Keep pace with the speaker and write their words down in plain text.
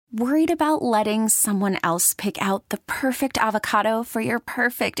Worried about letting someone else pick out the perfect avocado for your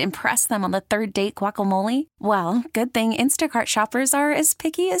perfect impress them on the third date guacamole? Well, good thing Instacart shoppers are as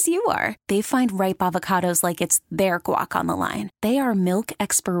picky as you are. They find ripe avocados like it's their guac on the line. They are milk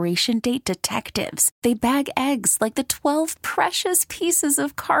expiration date detectives. They bag eggs like the 12 precious pieces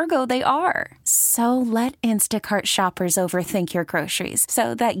of cargo they are. So let Instacart shoppers overthink your groceries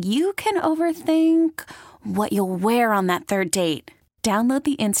so that you can overthink what you'll wear on that third date. Download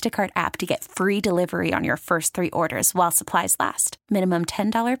the Instacart app to get free delivery on your first 3 orders while supplies last. Minimum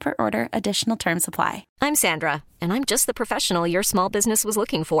 $10 per order. Additional terms apply. I'm Sandra, and I'm just the professional your small business was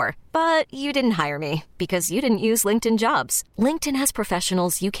looking for. But you didn't hire me because you didn't use LinkedIn Jobs. LinkedIn has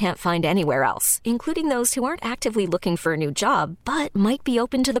professionals you can't find anywhere else, including those who aren't actively looking for a new job, but might be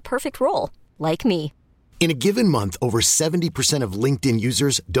open to the perfect role, like me. In a given month, over 70% of LinkedIn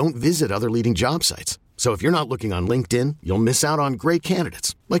users don't visit other leading job sites. So if you're not looking on LinkedIn, you'll miss out on great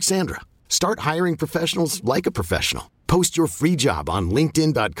candidates like Sandra. Start hiring professionals like a professional. Post your free job on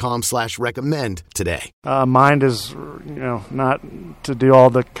linkedin.com/recommend today. Mind is, not to do all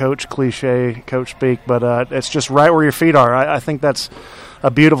the coach speak, but it's just right where your feet are. I think that's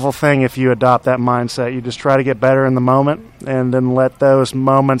a beautiful thing if you adopt that mindset. You just try to get better in the moment and then let those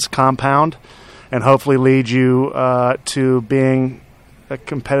moments compound and hopefully lead you to being a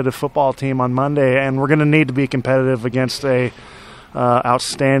competitive football team on Monday, and we're going to need to be competitive against a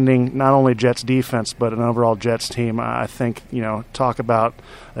outstanding not only Jets defense but an overall Jets team. I think talk about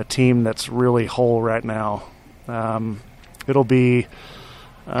a team that's really whole right now. It'll be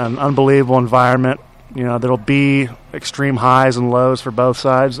an unbelievable environment. There'll be extreme highs and lows for both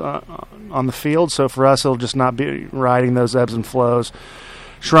sides on the field. So for us, it'll just not be riding those ebbs and flows,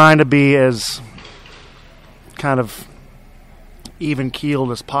 trying to be as kind of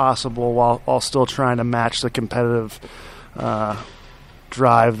even-keeled as possible while still trying to match the competitive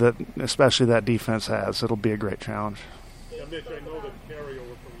drive that especially that defense has. It'll be a great challenge. Yeah, Mitch, I know that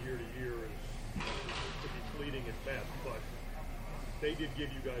carryover from year to year is to be fleeting at best, but they did give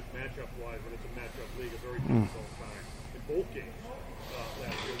you guys matchup-wise, and it's a matchup league, a very difficult time in both games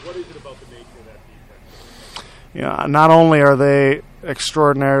last year. What is it about the nature of that defense? Not only are they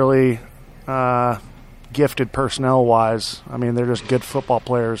extraordinarily gifted personnel-wise. I mean, they're just good football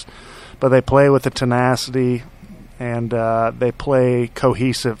players, but they play with the tenacity and they play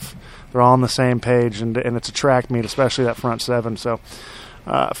cohesive. They're all on the same page, and it's a track meet, especially that front seven. So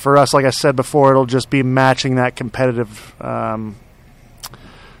for us, like I said before, it'll just be matching that competitive, that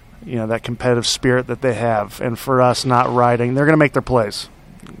competitive spirit that they have. And for us, not riding, they're going to make their plays.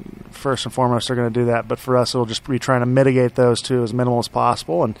 First and foremost, they're going to do that. But for us, it'll just be trying to mitigate those two as minimal as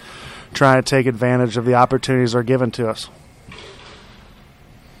possible and trying to take advantage of the opportunities that are given to us.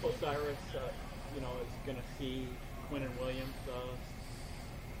 Osiris, is going to see Quinn and Williams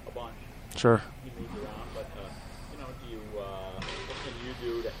a bunch. Sure. He moves around, but what can you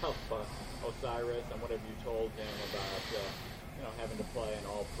do to help Osiris, and what have you told him about having to play an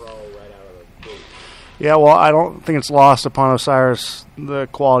All-Pro right out of the gate? Yeah, well, I don't think it's lost upon Osiris the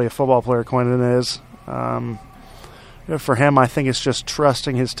quality of football player Quinton is. For him, I think it's just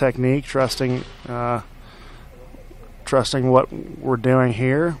trusting his technique, trusting what we're doing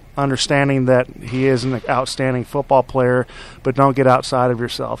here, understanding that he is an outstanding football player, but don't get outside of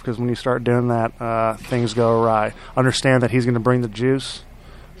yourself, because when you start doing that, things go awry. Understand that he's going to bring the juice,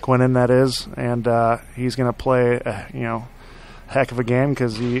 Quinton that is, and he's going to play a heck of a game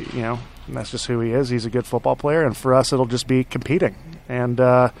because that's just who he is. He's a good football player, and for us, it'll just be competing and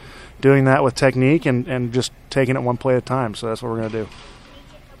doing that with technique and just taking it one play at a time. So that's what we're going to do.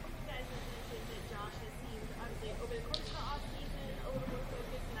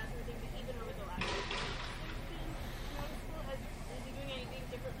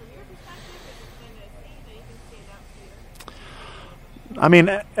 I mean,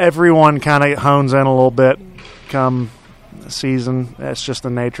 everyone kind of hones in a little bit come season. That's just the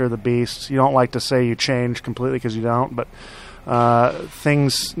nature of the beast. You don't like to say you change completely because you don't, but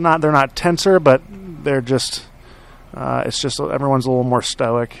things they're not tenser, but they're just it's just everyone's a little more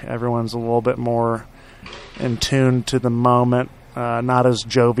stoic. Everyone's a little bit more in tune to the moment, not as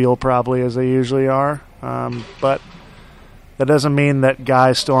jovial probably as they usually are, but that doesn't mean that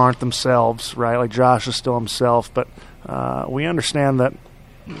guys still aren't themselves, right? Like Josh is still himself, but we understand that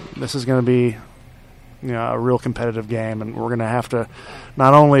this is going to be a real competitive game, and we're going to have to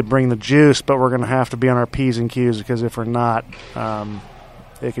not only bring the juice, but we're going to have to be on our P's and Q's, because if we're not,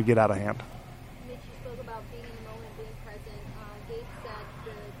 it could get out of hand. Mitch, you spoke about being in the moment, being present. Gabe said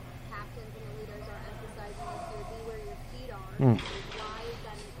the captains and the leaders are emphasizing this year, be where your feet are. Why is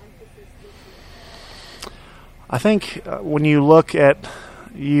that an emphasis this year? I think when you look at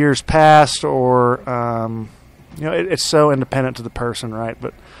years past, or it's so independent to the person, right?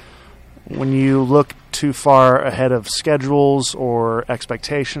 But when you look too far ahead of schedules or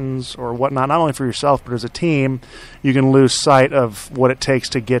expectations or whatnot, not only for yourself but as a team, you can lose sight of what it takes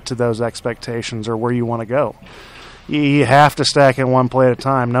to get to those expectations or where you want to go. You have to stack it one play at a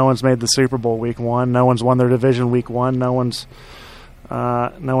time. No one's made the Super Bowl week one. No one's won their division week one. No one's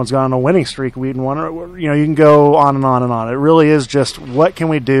gone on a winning streak week one. You can go on and on and on. It really is just what can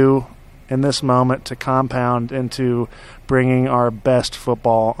we do in this moment to compound into bringing our best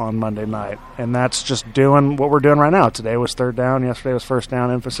football on Monday night. And that's just doing what we're doing right now. Today was third down. Yesterday was first down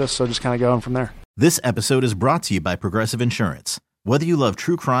emphasis. So just kind of going from there. This episode is brought to you by Progressive Insurance. Whether you love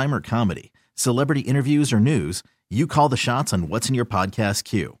true crime or comedy, celebrity interviews or news, you call the shots on what's in your podcast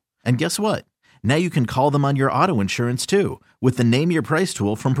queue. And guess what? Now you can call them on your auto insurance too with the Name Your Price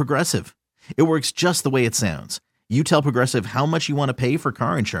tool from Progressive. It works just the way it sounds. You tell Progressive how much you want to pay for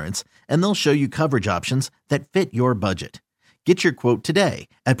car insurance, and they'll show you coverage options that fit your budget. Get your quote today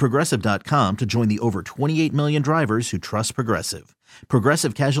at Progressive.com to join the over 28 million drivers who trust Progressive.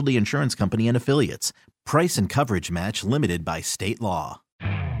 Progressive Casualty Insurance Company and Affiliates. Price and coverage match limited by state law.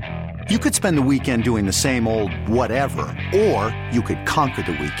 You could spend the weekend doing the same old whatever, or you could conquer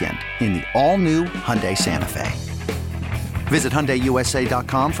the weekend in the all-new Hyundai Santa Fe. Visit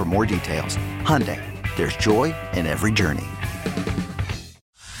HyundaiUSA.com for more details. Hyundai. There's joy in every journey.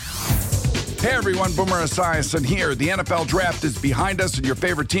 Hey everyone, Boomer Esiason here. The NFL Draft is behind us and your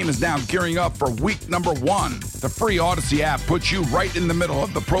favorite team is now gearing up for week number 1. The free Odyssey app puts you right in the middle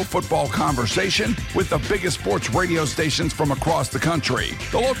of the pro football conversation with the biggest sports radio stations from across the country.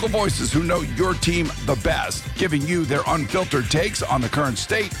 The local voices who know your team the best, giving you their unfiltered takes on the current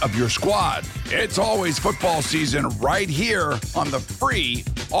state of your squad. It's always football season right here on the free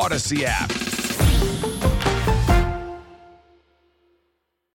Odyssey app.